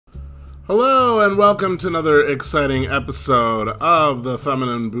Hello and welcome to another exciting episode of the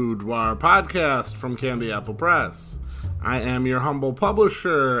Feminine Boudoir podcast from Candy Apple Press. I am your humble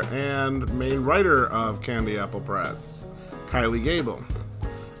publisher and main writer of Candy Apple Press, Kylie Gable.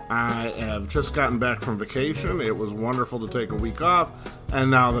 I have just gotten back from vacation. It was wonderful to take a week off,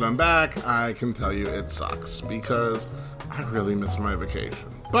 and now that I'm back, I can tell you it sucks because I really miss my vacation.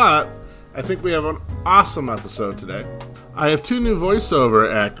 But I think we have an awesome episode today. I have two new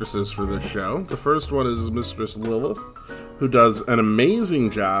voiceover actresses for this show. The first one is Mistress Lilith, who does an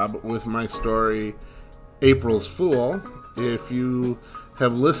amazing job with my story, April's Fool. If you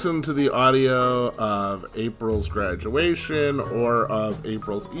have listened to the audio of April's graduation or of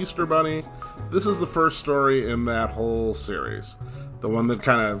April's Easter Bunny, this is the first story in that whole series. The one that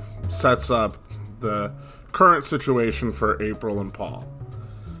kind of sets up the current situation for April and Paul.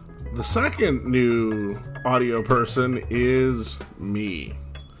 The second new audio person is me.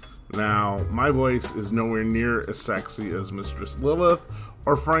 Now, my voice is nowhere near as sexy as Mistress Lilith,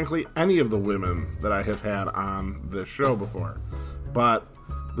 or frankly, any of the women that I have had on this show before. But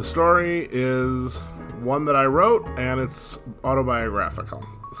the story is one that I wrote, and it's autobiographical.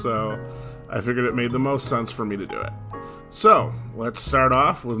 So I figured it made the most sense for me to do it. So, let's start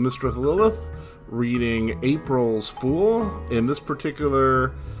off with Mistress Lilith reading April's Fool. In this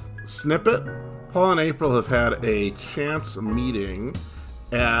particular snippet, Paul and April have had a chance meeting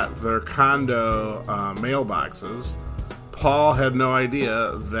at their condo mailboxes. Paul had no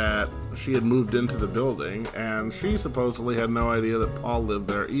idea that she had moved into the building, and she supposedly had no idea that Paul lived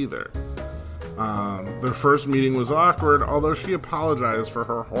there either. Their first meeting was awkward, although she apologized for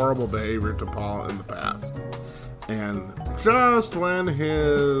her horrible behavior to Paul in the past. And just when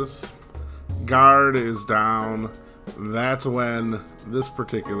his guard is down, that's when this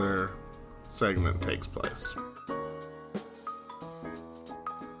particular segment takes place.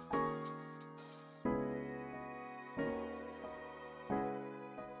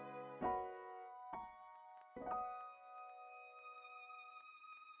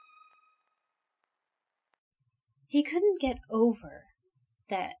 He couldn't get over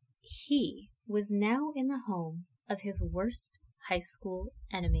that he was now in the home of his worst high school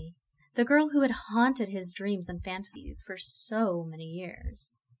enemy, the girl who had haunted his dreams and fantasies for so many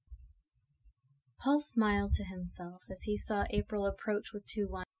years. Paul smiled to himself as he saw April approach with two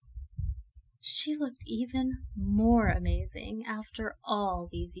wines. She looked even more amazing after all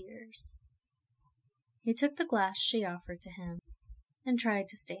these years. He took the glass she offered to him and tried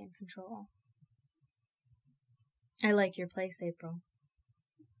to stay in control. I like your place, April.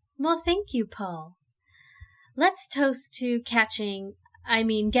 Well, thank you, Paul. Let's toast to getting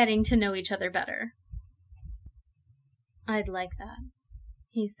to know each other better. I'd like that,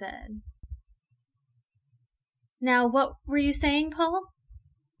 he said. Now, what were you saying, Paul?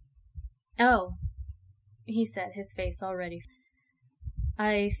 Oh, he said, his face all ready.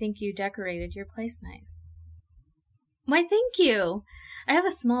 I think you decorated your place nice. Why, thank you. I have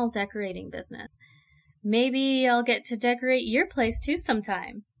a small decorating business. Maybe I'll get to decorate your place too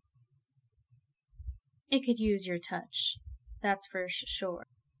sometime. It could use your touch, that's for sure,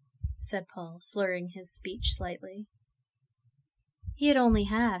 said Paul, slurring his speech slightly. He had only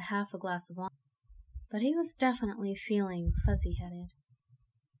had half a glass of wine, but he was definitely feeling fuzzy-headed.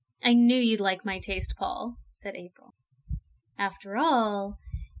 I knew you'd like my taste, Paul, said April. After all,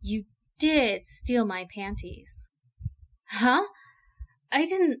 you did steal my panties. Huh? I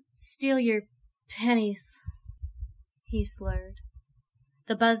didn't steal your pennies, he slurred,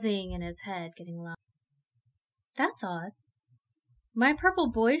 the buzzing in his head getting louder. That's odd. My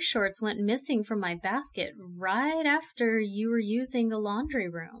purple boy shorts went missing from my basket right after you were using the laundry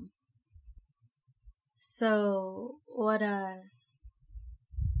room. So, what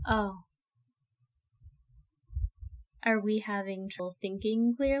Oh. Are we having trouble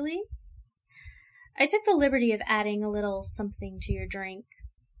thinking clearly? I took the liberty of adding a little something to your drink.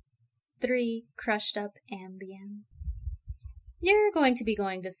 3 crushed up Ambien. You're going to be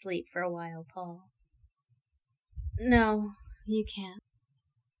going to sleep for a while, Paul. No, you can't.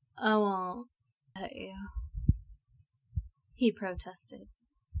 I won't let you, he protested,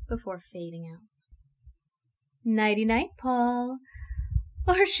 before fading out. Nighty-night, Paul.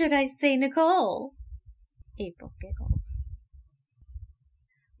 Or should I say Nicole? April giggled.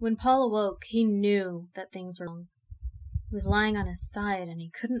 When Paul awoke, he knew that things were wrong. He was lying on his side, and he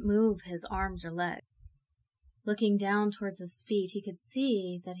couldn't move his arms or legs. Looking down towards his feet, he could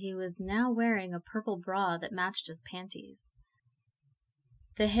see that he was now wearing a purple bra that matched his panties.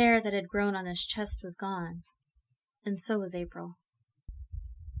 The hair that had grown on his chest was gone, and so was April.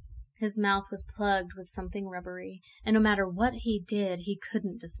 His mouth was plugged with something rubbery, and no matter what he did, he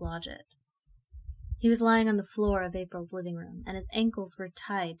couldn't dislodge it. He was lying on the floor of April's living room, and his ankles were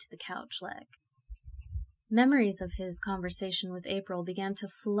tied to the couch leg. Memories of his conversation with April began to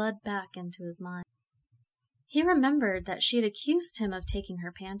flood back into his mind. He remembered that she had accused him of taking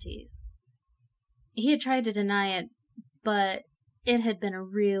her panties. He had tried to deny it, but it had been a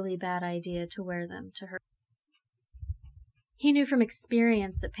really bad idea to wear them to her. He knew from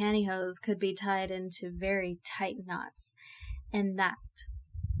experience that pantyhose could be tied into very tight knots, and that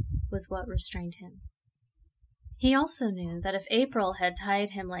was what restrained him. He also knew that if April had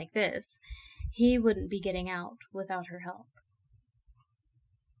tied him like this, he wouldn't be getting out without her help.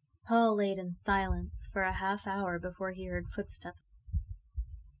 Paul laid in silence for a half hour before he heard footsteps.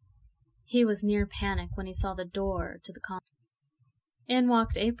 He was near panic when he saw the door to the common. In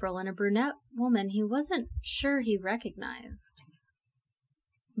walked April and a brunette woman he wasn't sure he recognized.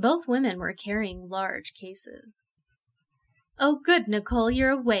 Both women were carrying large cases. "Oh, good, Nicole, you're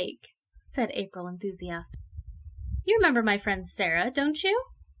awake," said April enthusiastically. "You remember my friend Sarah, don't you?"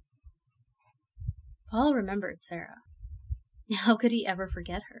 Paul remembered Sarah. How could he ever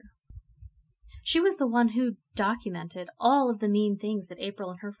forget her? She was the one who documented all of the mean things that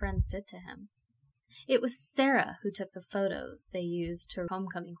April and her friends did to him. It was Sarah who took the photos they used to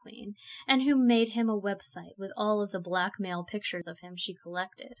Homecoming Queen, and who made him a website with all of the blackmail pictures of him she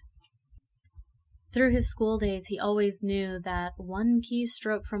collected. Through his school days, he always knew that one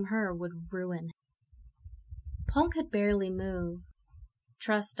keystroke from her would ruin him. Paul could barely move,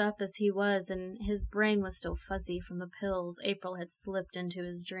 trussed up as he was, and his brain was still fuzzy from the pills April had slipped into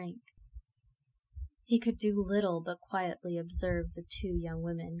his drink. He could do little but quietly observe the two young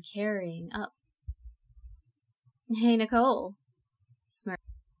women carrying up. "Hey, Nicole," smirked.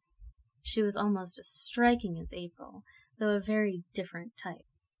 She was almost as striking as April, though a very different type.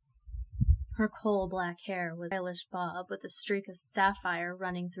 Her coal-black hair was a stylish bob with a streak of sapphire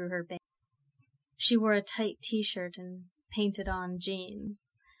running through her base. She wore a tight t-shirt and painted-on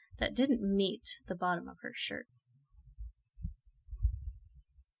jeans that didn't meet the bottom of her shirt.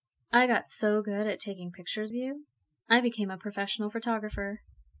 "I got so good at taking pictures of you, I became a professional photographer.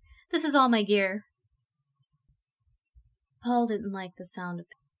 This is all my gear." Paul didn't like the sound of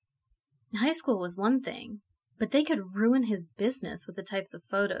it. High school was one thing, but they could ruin his business with the types of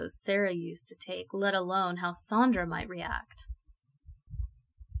photos Sarah used to take, let alone how Sandra might react.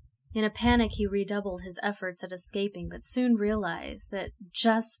 In a panic, he redoubled his efforts at escaping, but soon realized that,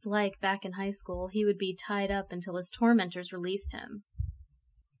 just like back in high school, he would be tied up until his tormentors released him.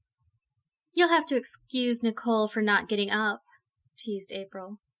 "You'll have to excuse Nicole for not getting up," teased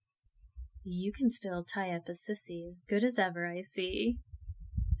April. "You can still tie up a sissy as good as ever, I see,"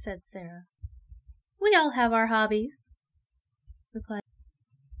 said Sarah. "We all have our hobbies," replied.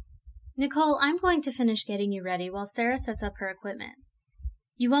 "Nicole, I'm going to finish getting you ready while Sarah sets up her equipment.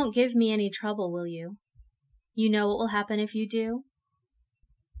 You won't give me any trouble, will you? You know what will happen if you do?"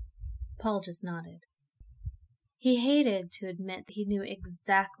 Paul just nodded. He hated to admit that he knew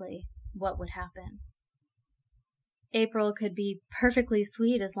exactly what would happen. April could be perfectly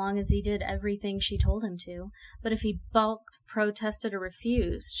sweet as long as he did everything she told him to, but if he balked, protested, or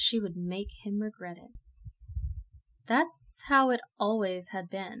refused, she would make him regret it. That's how it always had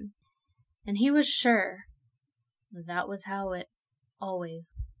been, and he was sure that was how it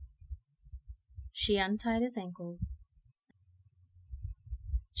always. She untied his ankles.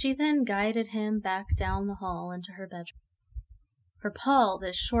 She then guided him back down the hall into her bedroom. For Paul,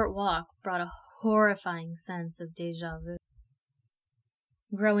 this short walk brought a horrifying sense of déjà vu.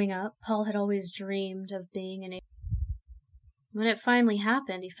 Growing up, Paul had always dreamed of being an April. When it finally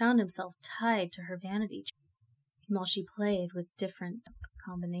happened, he found himself tied to her vanity chair while she played with different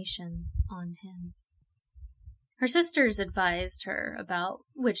combinations on him. Her sisters advised her about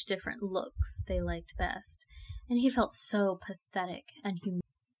which different looks they liked best, and he felt so pathetic and humiliated.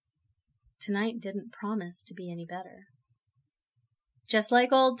 Tonight didn't promise to be any better. "Just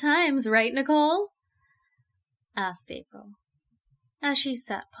like old times, right, Nicole?" asked April, as she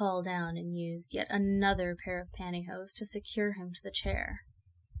sat Paul down and used yet another pair of pantyhose to secure him to the chair.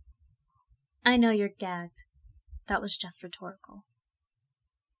 "I know you're gagged. That was just rhetorical."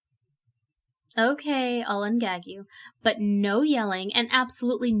 "Okay, I'll ungag you, but no yelling and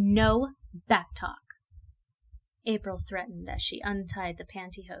absolutely no backtalk," April threatened as she untied the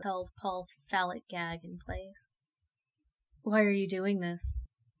pantyhose, held Paul's phallic gag in place. "Why are you doing this?"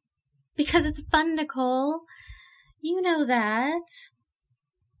 "Because it's fun, Nicole. You know that."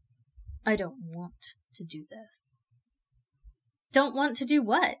 "I don't want to do this." "Don't want to do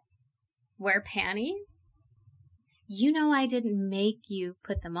what? Wear panties?" You know I didn't make you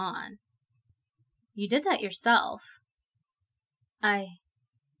put them on. You did that yourself.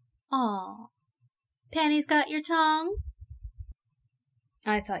 Aw. Panty's got your tongue?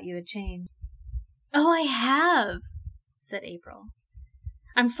 I thought you had changed. Oh, I have, said April.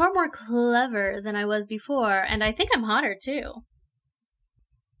 I'm far more clever than I was before, and I think I'm hotter, too.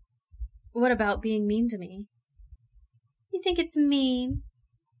 What about being mean to me? You think it's mean?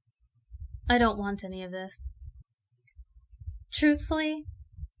 I don't want any of this. Truthfully,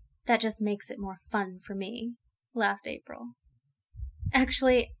 that just makes it more fun for me, laughed April.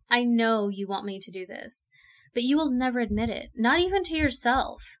 Actually, I know you want me to do this, but you will never admit it, not even to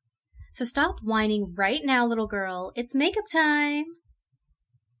yourself. So stop whining right now, little girl. It's makeup time.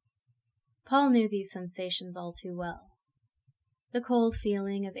 Paul knew these sensations all too well. The cold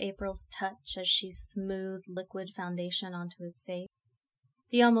feeling of April's touch as she smoothed liquid foundation onto his face.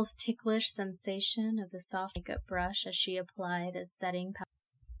 The almost ticklish sensation of the soft makeup brush as she applied a setting powder.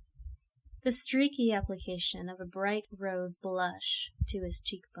 The streaky application of a bright rose blush to his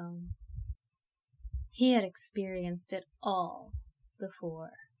cheekbones. He had experienced it all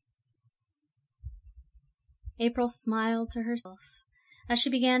before. April smiled to herself as she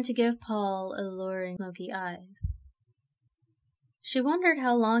began to give Paul alluring smoky eyes. She wondered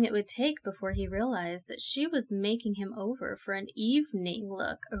how long it would take before he realized that she was making him over for an evening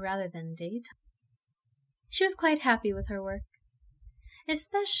look rather than daytime. She was quite happy with her work,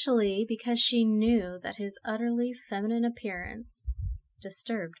 especially because she knew that his utterly feminine appearance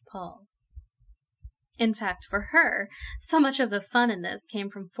disturbed Paul. In fact, for her, so much of the fun in this came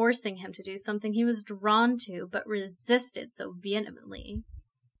from forcing him to do something he was drawn to but resisted so vehemently.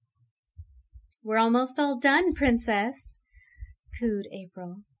 We're almost all done, Princess, cooed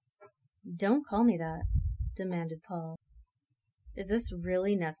April. Don't call me that, demanded Paul. Is this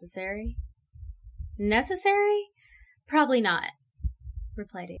really necessary? Necessary? Probably not,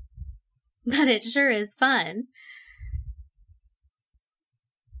 replied April. But it sure is fun.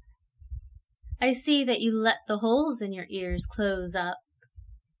 I see that you let the holes in your ears close up,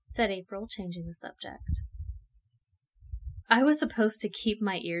 said April, changing the subject. I was supposed to keep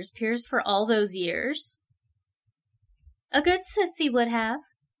my ears pierced for all those years? A good sissy would have.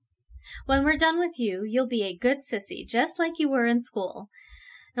 When we're done with you, you'll be a good sissy, just like you were in school.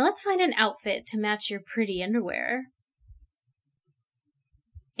 Now let's find an outfit to match your pretty underwear.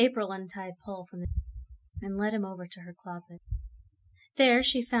 April untied Paul from the and led him over to her closet. There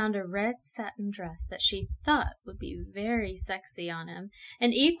she found a red satin dress that she thought would be very sexy on him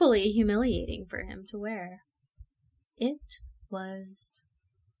and equally humiliating for him to wear. It was.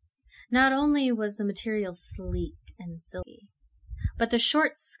 Not only was the material sleek and silky, but the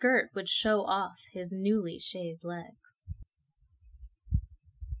short skirt would show off his newly shaved legs.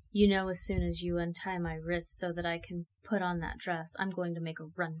 You know, as soon as you untie my wrists so that I can put on that dress, I'm going to make a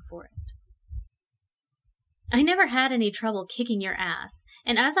run for it. I never had any trouble kicking your ass,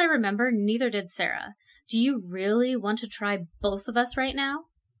 and as I remember, neither did Sarah. Do you really want to try both of us right now?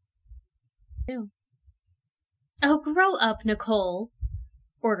 I do. Oh, grow up, Nicole,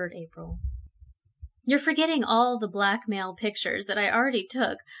 ordered April. You're forgetting all the blackmail pictures that I already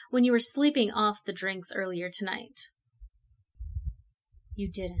took when you were sleeping off the drinks earlier tonight.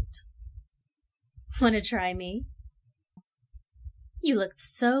 You didn't. Want to try me? You looked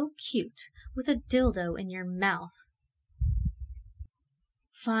so cute with a dildo in your mouth.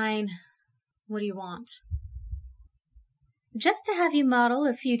 Fine. What do you want? Just to have you model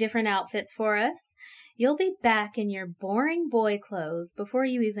a few different outfits for us. You'll be back in your boring boy clothes before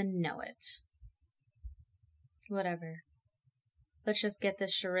you even know it. Whatever. Let's just get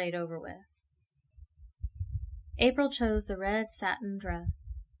this charade over with. April chose the red satin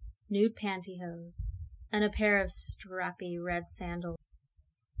dress, nude pantyhose, and a pair of strappy red sandals.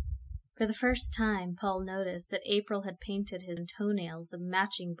 For the first time, Paul noticed that April had painted his toenails a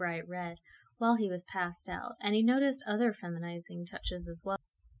matching bright red while he was passed out, and he noticed other feminizing touches as well.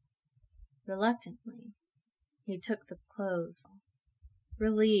 Reluctantly, he took the clothes,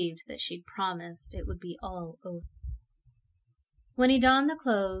 relieved that she'd promised it would be all over. When he donned the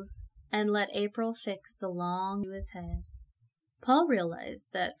clothes and let April fix the long to his head, Paul realized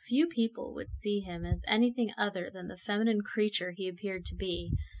that few people would see him as anything other than the feminine creature he appeared to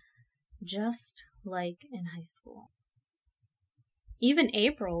be, just like in high school. Even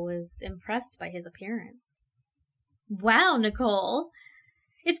April was impressed by his appearance. Wow, Nicole!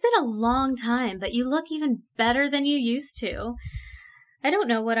 It's been a long time, but you look even better than you used to. I don't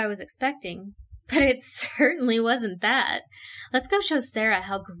know what I was expecting, but it certainly wasn't that. Let's go show Sarah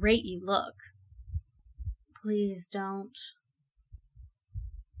how great you look. Please don't.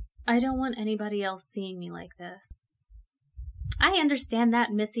 I don't want anybody else seeing me like this. I understand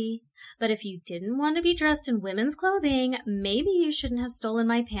that, Missy, but if you didn't want to be dressed in women's clothing, maybe you shouldn't have stolen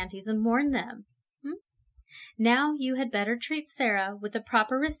my panties and worn them. Now you had better treat Sarah with the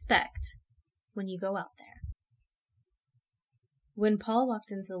proper respect when you go out there. When Paul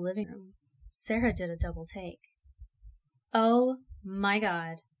walked into the living room, Sarah did a double take. Oh my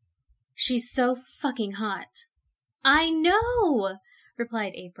God. She's so fucking hot. I know,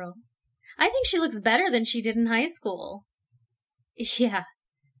 replied April. I think she looks better than she did in high school. Yeah,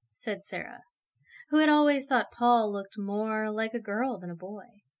 said Sarah, who had always thought Paul looked more like a girl than a boy.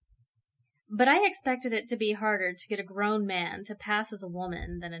 But I expected it to be harder to get a grown man to pass as a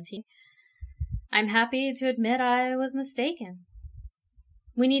woman than a teen. I'm happy to admit I was mistaken.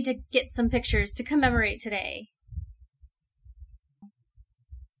 We need to get some pictures to commemorate today.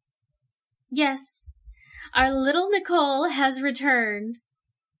 Yes, our little Nicole has returned,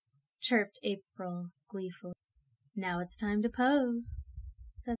 chirped April gleefully. Now it's time to pose,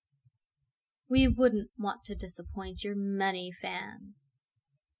 said. We wouldn't want to disappoint your many fans.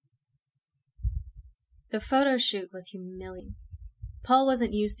 The photo shoot was humiliating. Paul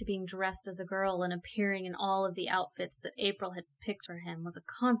wasn't used to being dressed as a girl, and appearing in all of the outfits that April had picked for him was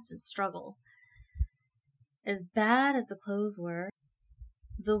a constant struggle. As bad as the clothes were,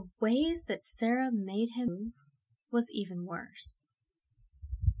 the ways that Sarah made him move was even worse.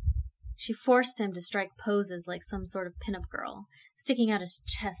 She forced him to strike poses like some sort of pinup girl, sticking out his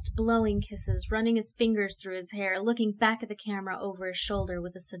chest, blowing kisses, running his fingers through his hair, looking back at the camera over his shoulder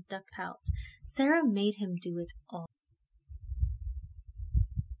with a seductive pout. Sarah made him do it all.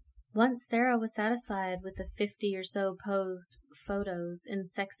 Once Sarah was satisfied with the 50 or so posed photos in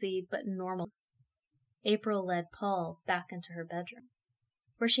sexy but normals, April led Paul back into her bedroom,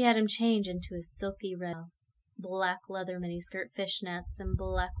 where she had him change into his silky red blouse, black leather miniskirt fishnets, and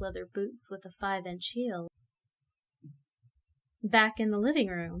black leather boots with a 5-inch heel. Back in the living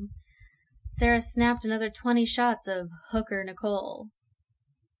room, Sarah snapped another 20 shots of Hooker Nicole.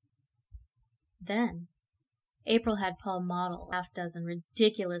 Then April had Paul model a half-dozen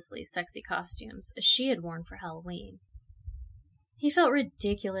ridiculously sexy costumes as she had worn for Halloween. He felt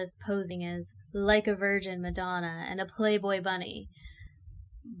ridiculous posing as Like a Virgin Madonna and a Playboy bunny,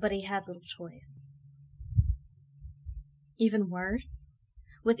 but he had little choice. Even worse,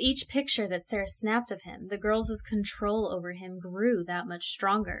 with each picture that Sarah snapped of him, the girls' control over him grew that much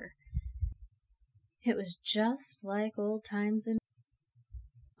stronger. It was just like old times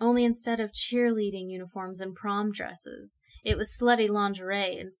only instead of cheerleading uniforms and prom dresses, it was slutty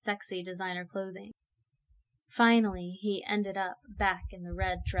lingerie and sexy designer clothing. Finally, he ended up back in the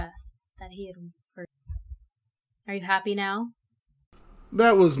red dress that he had worn. Are you happy now?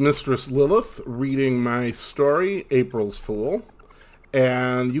 That was Mistress Lilith reading my story, April's Fool.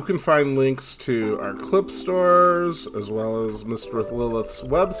 And you can find links to our clip stores as well as Mistress Lilith's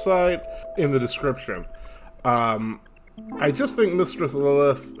website in the description. I just think Mistress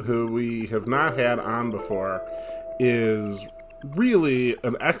Lilith, who we have not had on before, is really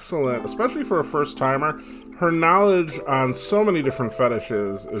an excellent, especially for a first-timer. Her knowledge on so many different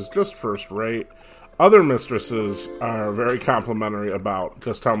fetishes is just first-rate. Other mistresses are very complimentary about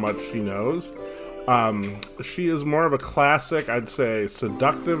just how much she knows. She is more of a classic, I'd say,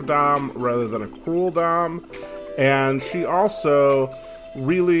 seductive dom rather than a cruel dom. And she also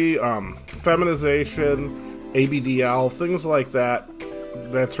really, feminization, ABDL, things like that,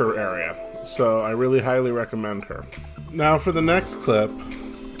 that's her area. So I really highly recommend her. Now for the next clip,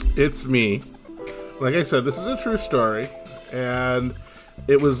 it's me. Like I said, this is a true story, and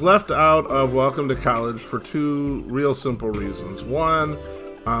it was left out of Welcome to College for two real simple reasons. One,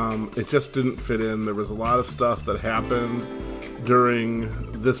 it just didn't fit in. There was a lot of stuff that happened during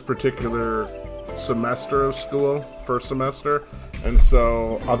this particular semester of school, first semester, and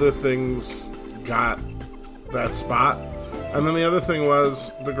so other things got that spot. And then the other thing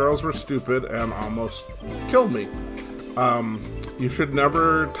was the girls were stupid and almost killed me. You should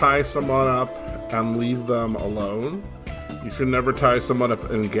never tie someone up and leave them alone. You should never tie someone up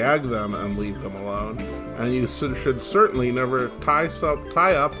and gag them and leave them alone. And you should certainly never tie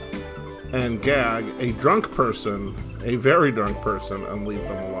up and gag a drunk person, a very drunk person, and leave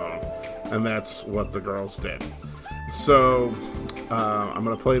them alone. And that's what the girls did. So I'm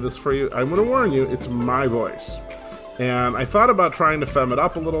going to play this for you. I'm going to warn you, it's my voice. And I thought about trying to femme it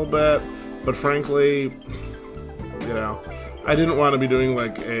up a little bit, but frankly, I didn't want to be doing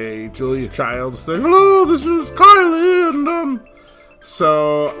like a Julia Childs thing. Hello, this is Kylie, and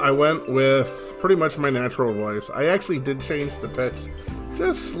so I went with pretty much my natural voice. I actually did change the pitch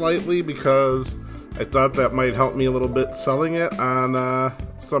just slightly because I thought that might help me a little bit selling it on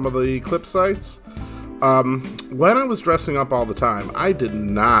some of the clip sites. When I was dressing up all the time, I did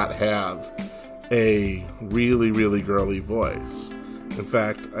not have a really, really girly voice. In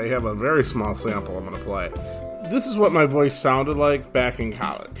fact, I have a very small sample I'm going to play. This is what my voice sounded like back in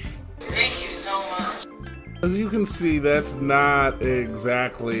college. Thank you so much. As you can see, that's not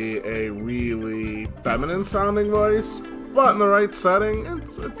exactly a really feminine sounding voice, but in the right setting,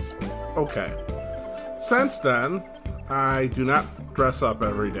 it's okay. Since then, I do not dress up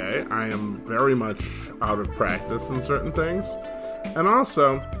every day. I am very much out of practice in certain things. And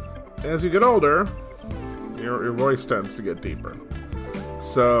also, as you get older, your voice tends to get deeper.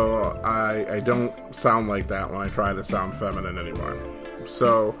 So I don't sound like that when I try to sound feminine anymore.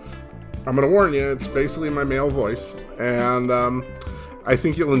 So I'm going to warn you, it's basically my male voice. And I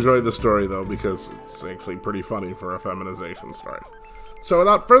think you'll enjoy the story, though, because it's actually pretty funny for a feminization story. So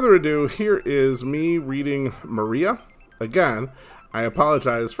without further ado, here is me reading Maria. Again, I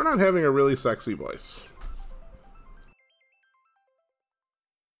apologize for not having a really sexy voice.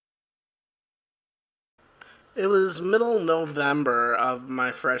 It was middle November of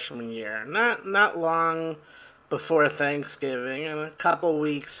my freshman year, not long before Thanksgiving and a couple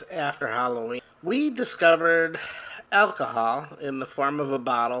weeks after Halloween. We discovered alcohol in the form of a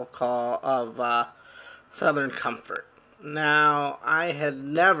bottle of Southern Comfort. Now, I had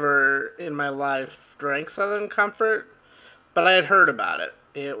never in my life drank Southern Comfort, but I had heard about it.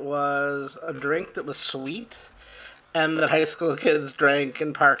 It was a drink that was sweet and that high school kids drank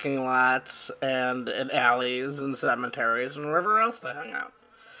in parking lots and in alleys and cemeteries and wherever else they hung out.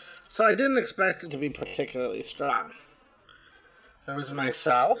 So I didn't expect it to be particularly strong. There was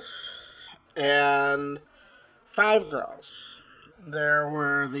myself and 5 girls. There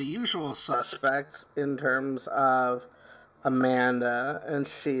were the usual suspects in terms of Amanda and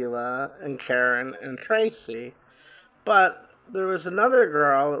Sheila and Karen and Tracy, but there was another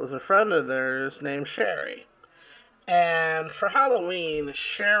girl that was a friend of theirs named Sherry. And for Halloween,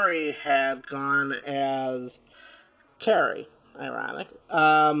 Sherry had gone as Carrie, ironic,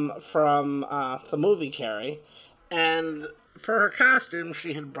 from the movie Carrie. And for her costume,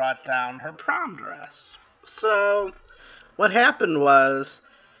 she had brought down her prom dress. So what happened was,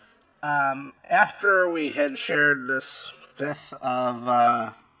 after we had shared this fifth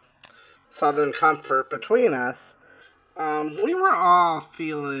of Southern Comfort between us, we were all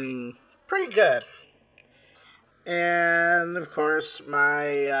feeling pretty good. And, of course,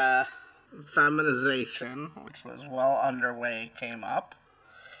 my feminization, which was well underway, came up.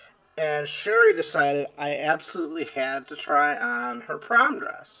 And Sherry decided I absolutely had to try on her prom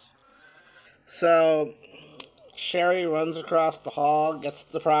dress. So Sherry runs across the hall, gets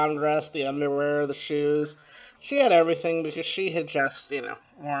the prom dress, the underwear, the shoes. She had everything because she had just,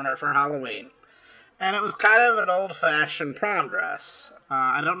 worn it for Halloween. And it was kind of an old-fashioned prom dress.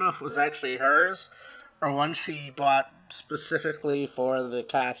 I don't know if it was actually hers or one she bought specifically for the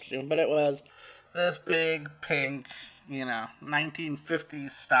costume, but it was this big, pink,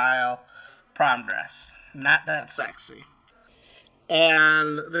 1950s style prom dress. Not that sexy.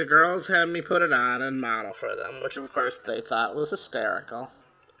 And the girls had me put it on and model for them, which of course they thought was hysterical.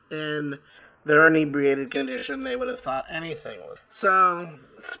 In their inebriated condition, they would have thought anything was. So,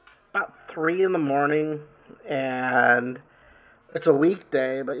 it's about 3 in the morning, and it's a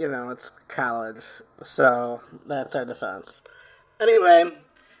weekday, but it's college, so that's our defense. Anyway,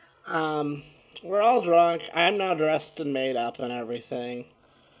 we're all drunk. I'm now dressed and made up and everything.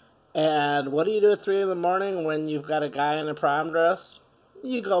 And what do you do at 3 in the morning when you've got a guy in a prom dress?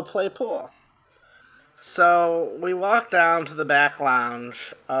 You go play pool. So we walked down to the back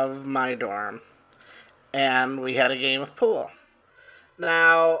lounge of my dorm, and we had a game of pool.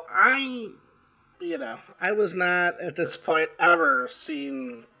 Now, I was not, at this point, ever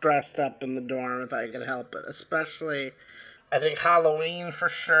seen dressed up in the dorm if I could help it. Especially, I think Halloween for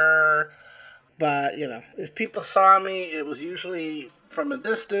sure. But, if people saw me, it was usually from a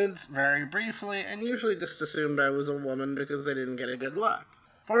distance, very briefly, and usually just assumed I was a woman because they didn't get a good look.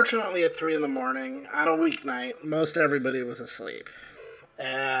 Fortunately, at 3 in the morning, on a weeknight, most everybody was asleep.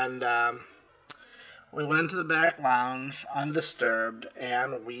 And we went to the back lounge, undisturbed,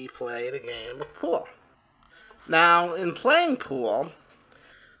 and we played a game of pool. Now, in playing pool,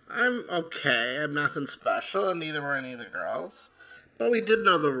 I'm okay. I'm nothing special, and neither were any of the girls. But we did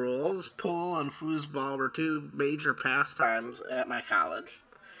know the rules. Pool and foosball were 2 major pastimes at my college.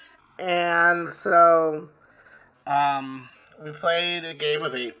 And so, we played a game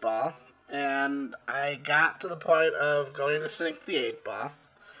of 8-ball, and I got to the point of going to sink the 8-ball.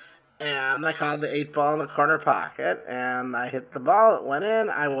 And I caught the 8-ball in the corner pocket, and I hit the ball, it went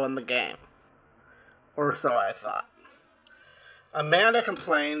in, I won the game. Or so I thought. Amanda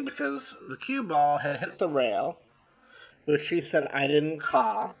complained because the cue ball had hit the rail, which she said I didn't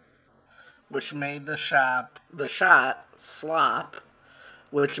call, which made the shot slop,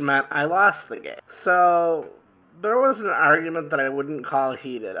 which meant I lost the game. So there was an argument that I wouldn't call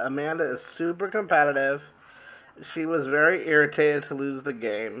heated. Amanda is super competitive. She was very irritated to lose the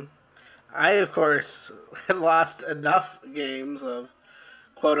game. I, of course, had lost enough games of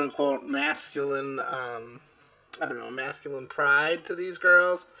quote-unquote masculine, masculine pride to these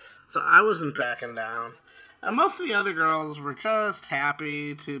girls, so I wasn't backing down. And most of the other girls were just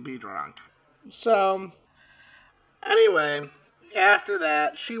happy to be drunk. So, anyway, after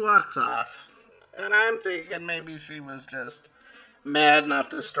that, she walks off. And I'm thinking maybe she was just mad enough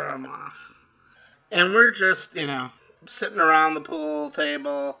to storm off. And we're just, sitting around the pool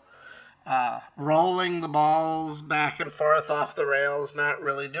table, rolling the balls back and forth off the rails, not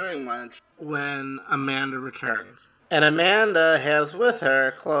really doing much, when Amanda returns. And Amanda has with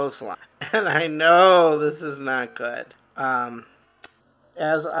her clothesline. And I know this is not good.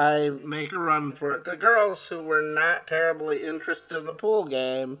 As I make a run for it, the girls who were not terribly interested in the pool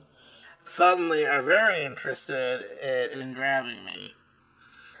game suddenly are very interested in grabbing me.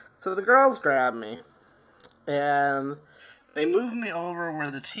 So the girls grab me, and they move me over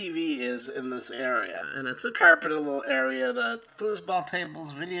where the TV is in this area. And it's a carpeted little area. The foosball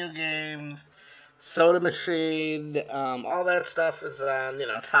tables, video games, soda machine, all that stuff is on,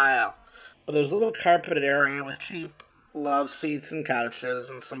 tile. But there's a little carpeted area with cheap love seats and couches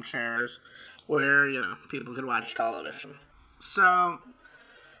and some chairs where, people could watch television. So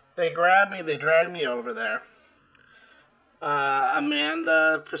they grab me, they drag me over there.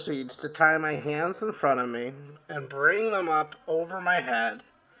 Amanda proceeds to tie my hands in front of me and bring them up over my head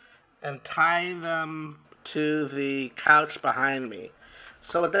and tie them to the couch behind me.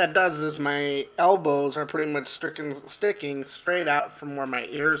 So what that does is my elbows are pretty much sticking straight out from where my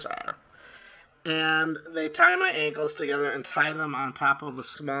ears are. And they tie my ankles together and tie them on top of a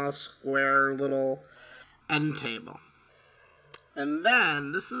small square little end table. And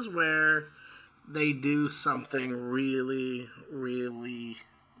then this is where they do something really, really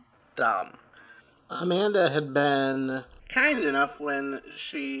dumb. Amanda had been kind enough when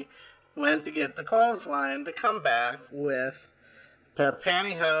she went to get the clothesline to come back with a pair of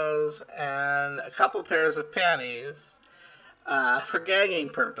pantyhose and a couple pairs of panties for gagging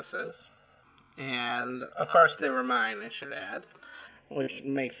purposes. And, of course, they were mine, I should add, which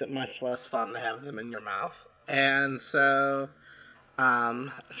makes it much less fun to have them in your mouth. And so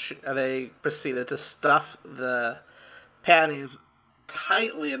they proceeded to stuff the panties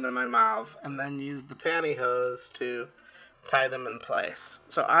tightly into my mouth and then use the pantyhose to tie them in place.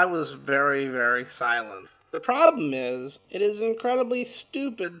 So I was very, very silent. The problem is, it is incredibly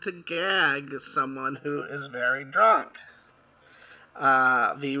stupid to gag someone who is very drunk.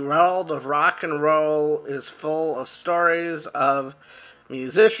 The world of rock and roll is full of stories of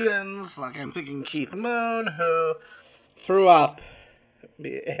musicians, like I'm thinking Keith Moon, who threw up.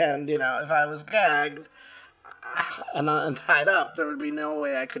 And, if I was gagged and tied up, there would be no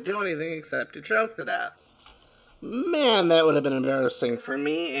way I could do anything except to choke to death. Man, that would have been embarrassing for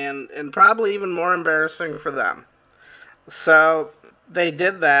me and probably even more embarrassing for them. So they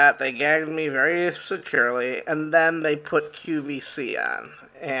did that. They gagged me very securely, and then they put QVC on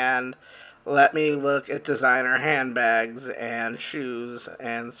and let me look at designer handbags and shoes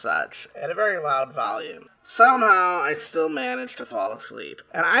and such at a very loud volume. Somehow, I still managed to fall asleep.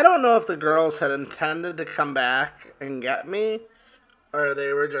 And I don't know if the girls had intended to come back and get me, or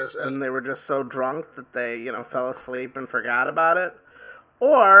they were just so drunk that they, fell asleep and forgot about it,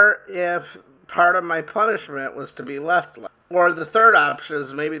 or if part of my punishment was to be left. Or the third option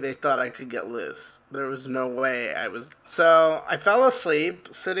is maybe they thought I could get loose. There was no way I was. So I fell asleep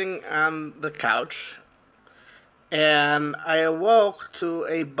sitting on the couch, and I awoke to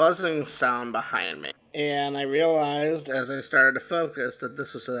a buzzing sound behind me. And I realized as I started to focus that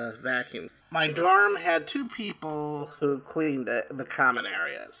this was a vacuum. My dorm had two people who cleaned the common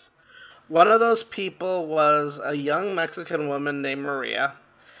areas. One of those people was a young Mexican woman named Maria,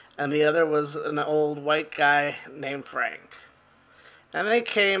 and the other was an old white guy named Frank. And they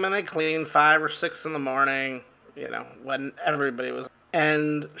came and they cleaned 5 or 6 in the morning, when everybody was.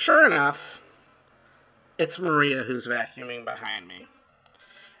 And sure enough, it's Maria who's vacuuming behind me.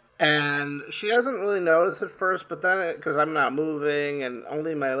 And she doesn't really notice at first, but then, because I'm not moving and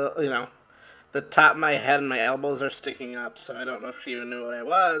only my, the top of my head and my elbows are sticking up, so I don't know if she even knew what I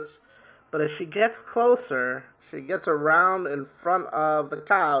was. But as she gets closer, she gets around in front of the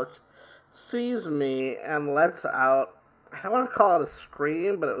couch, sees me, and lets out, I don't want to call it a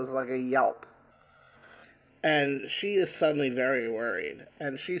scream, but it was like a yelp. And she is suddenly very worried.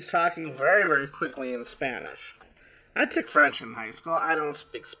 And she's talking very, very quickly in Spanish. I took French in high school. I don't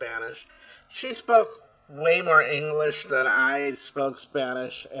speak Spanish. She spoke way more English than I spoke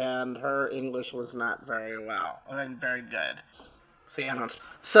Spanish, and her English was not very very good. See, I don't.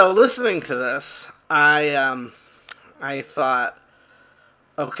 So listening to this, I thought,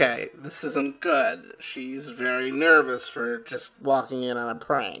 okay, this isn't good. She's very nervous for just walking in on a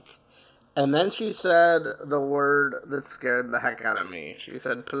prank. And then she said the word that scared the heck out of me. She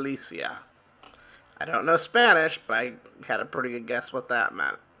said policia. I don't know Spanish, but I had a pretty good guess what that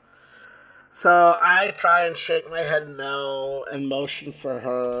meant. So I try and shake my head no and motion for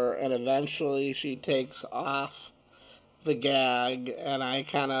her, and eventually she takes off the gag, and I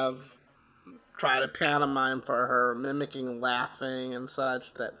kind of try to pantomime for her, mimicking laughing and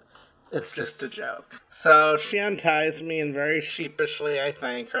such, that it's just a joke. So she unties me, and very sheepishly I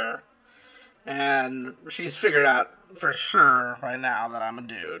thank her. And she's figured out for sure right now that I'm a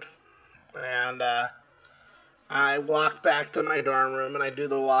dude. And I walk back to my dorm room, and I do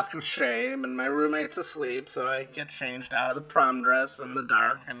the walk of shame, and my roommate's asleep, so I get changed out of the prom dress in the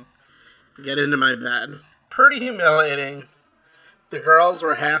dark and get into my bed. Pretty humiliating. The girls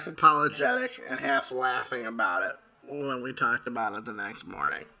were half apologetic and half laughing about it when we talked about it the next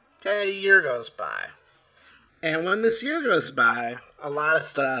morning. Okay, a year goes by. And when this year goes by, a lot of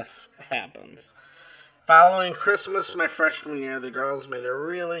stuff happens. Following Christmas my freshman year, the girls made a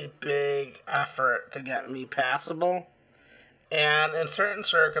really big effort to get me passable. And in certain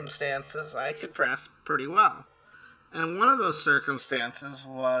circumstances, I could press pretty well. And one of those circumstances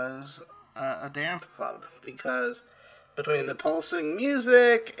was a dance club, because between the pulsing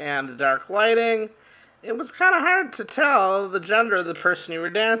music and the dark lighting, it was kind of hard to tell the gender of the person you were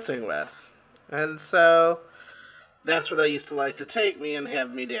dancing with. And so that's where they used to like to take me and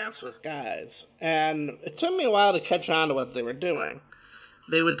have me dance with guys. And it took me a while to catch on to what they were doing.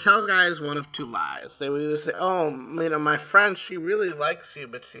 They would tell guys one of two lies. They would either say, oh, my friend, she really likes you,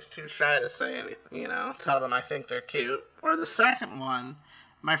 but she's too shy to say anything, tell them I think they're cute. Or the second one,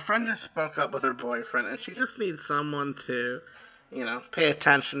 my friend just broke up with her boyfriend, and she just needs someone to, pay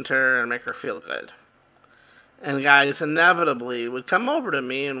attention to her and make her feel good. And guys inevitably would come over to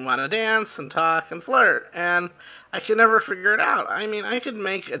me and want to dance and talk and flirt, and I could never figure it out. I could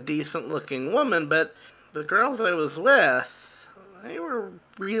make a decent-looking woman, but the girls I was with, they were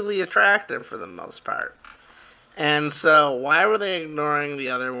really attractive for the most part. And so why were they ignoring the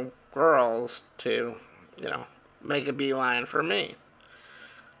other girls to, make a beeline for me?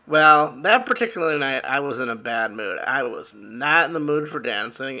 Well, that particular night, I was in a bad mood. I was not in the mood for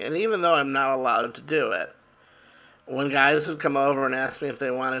dancing, and even though I'm not allowed to do it, when guys would come over and ask me if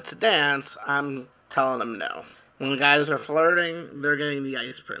they wanted to dance, I'm telling them no. When guys are flirting, they're getting the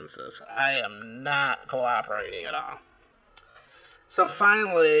ice princess. I am not cooperating at all. So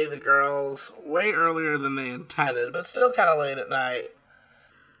finally, the girls, way earlier than they intended, but still kind of late at night,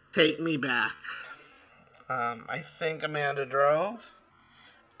 take me back. I think Amanda drove,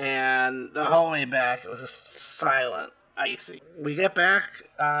 and the whole way back, it was just silent, icy. We get back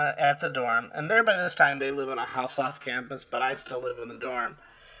at the dorm, and by this time, they live in a house off campus, but I still live in the dorm.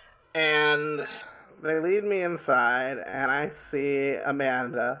 And they lead me inside, and I see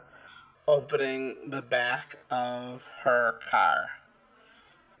Amanda opening the back of her car.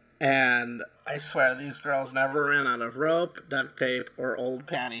 And I swear, these girls never ran out of rope, duct tape, or old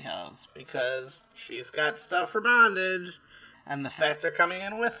pantyhose, because she's got stuff for bondage, and the fact they're coming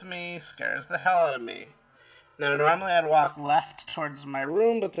in with me scares the hell out of me. Now, normally I'd walk left towards my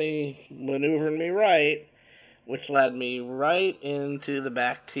room, but they maneuvered me right, which led me right into the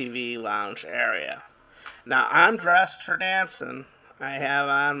back TV lounge area. Now, I'm dressed for dancing. I have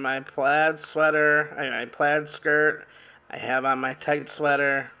on my plaid sweater, my plaid skirt. I have on my tight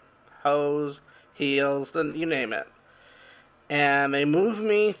sweater, hose, heels, you name it. And they move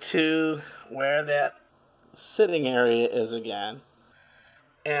me to where that sitting area is again.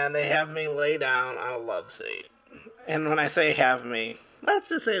 And they have me lay down on a love seat. And when I say have me, let's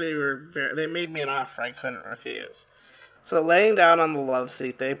just say they made me an offer I couldn't refuse. So laying down on the love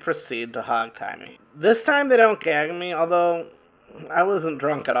seat, they proceed to hog-tie me. This time they don't gag me, although I wasn't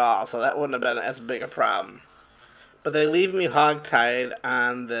drunk at all, so that wouldn't have been as big a problem. But they leave me hog-tied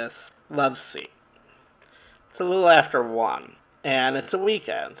on this love seat. It's a little after 1, and it's a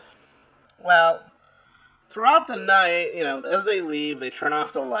weekend. Well, throughout the night, as they leave, they turn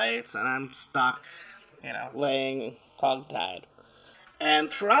off the lights, and I'm stuck, laying hog-tied. And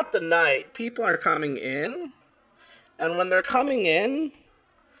throughout the night, people are coming in, and when they're coming in,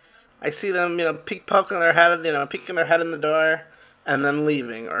 I see them, poking their head, peeking their head in the door, and then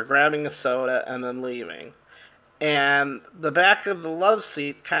leaving, or grabbing a soda and then leaving. And the back of the love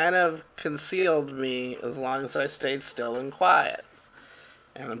seat kind of concealed me as long as I stayed still and quiet.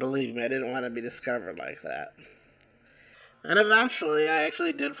 And believe me, I didn't want to be discovered like that. And eventually, I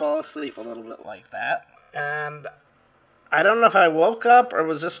actually did fall asleep a little bit like that. And I don't know if I woke up or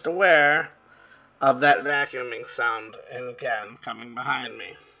was just aware of that vacuuming sound, and again, coming behind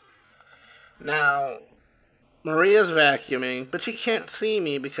me. Now, Maria's vacuuming, but she can't see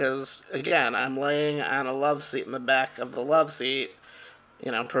me because, again, I'm laying on a love seat in the back of the love seat,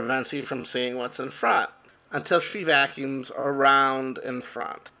 prevents you from seeing what's in front, until she vacuums around in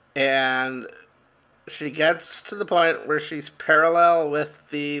front. And she gets to the point where she's parallel with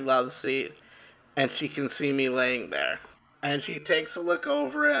the love seat, and she can see me laying there. And she takes a look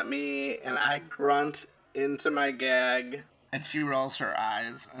over at me, and I grunt into my gag, and she rolls her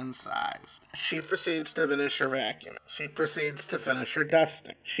eyes and sighs. She proceeds to finish her vacuum. She proceeds to finish her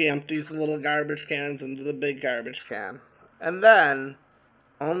dusting. She empties the little garbage cans into the big garbage can. And then,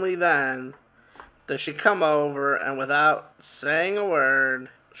 only then, does she come over, and without saying a word,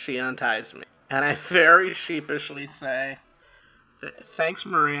 she unties me. And I very sheepishly say, "Thanks,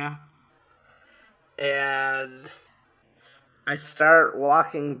 Maria." And I start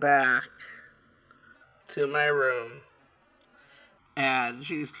walking back to my room. And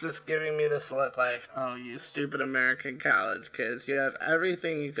she's just giving me this look like, "Oh, you stupid American college kids. You have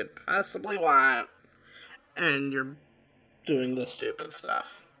everything you could possibly want, and you're doing this stupid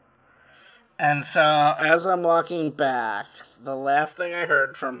stuff." And so, as I'm walking back, the last thing I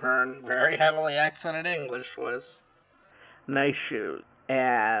heard from her in very heavily accented English was, "Nice shoes."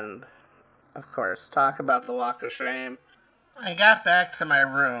 And, of course, talk about the walk of shame. I got back to my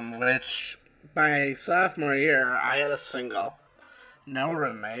room, which, by sophomore year, I had a single. No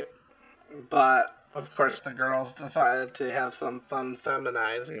roommate, but of course the girls decided to have some fun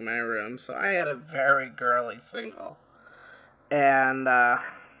feminizing my room, so I had a very girly single. And I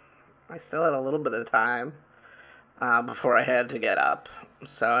still had a little bit of time before I had to get up,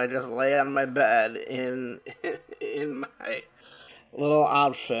 so I just lay on my bed in my little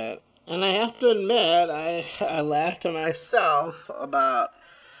outfit. And I have to admit, I laughed to myself about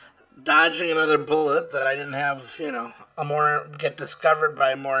dodging another bullet that I didn't have, get discovered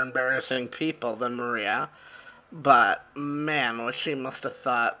by more embarrassing people than Maria. But, man, what she must have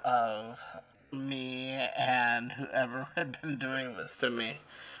thought of me and whoever had been doing this to me.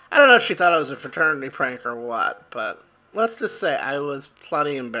 I don't know if she thought it was a fraternity prank or what, but let's just say I was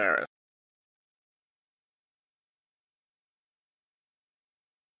plenty embarrassed.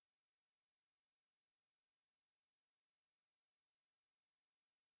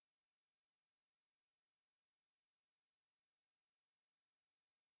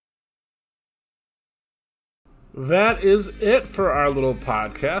 That is it for our little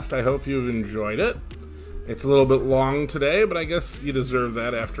podcast. I hope you've enjoyed it. It's a little bit long today, but I guess you deserve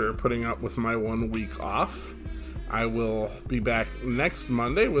that after putting up with my 1 week off. I will be back next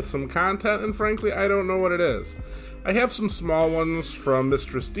Monday with some content, and frankly, I don't know what it is. I have some small ones from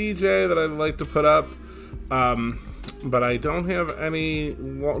Mistress DJ that I'd like to put up, but I don't have any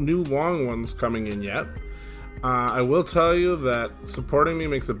new long ones coming in yet. I will tell you that supporting me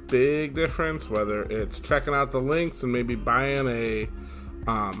makes a big difference, whether it's checking out the links and maybe buying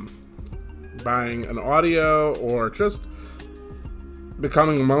an audio or just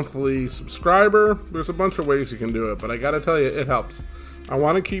becoming a monthly subscriber. There's a bunch of ways you can do it, but I gotta tell you, it helps. I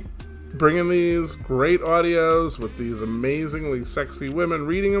want to keep bringing these great audios with these amazingly sexy women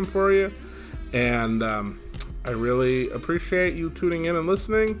reading them for you, and I really appreciate you tuning in and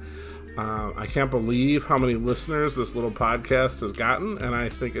listening. I can't believe how many listeners this little podcast has gotten, and I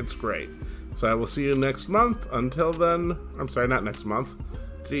think it's great. So I will see you next month. Until then, I'm sorry, not next month.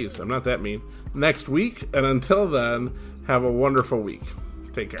 Jeez, I'm not that mean. Next week, and until then, have a wonderful week.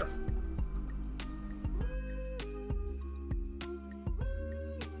 Take care.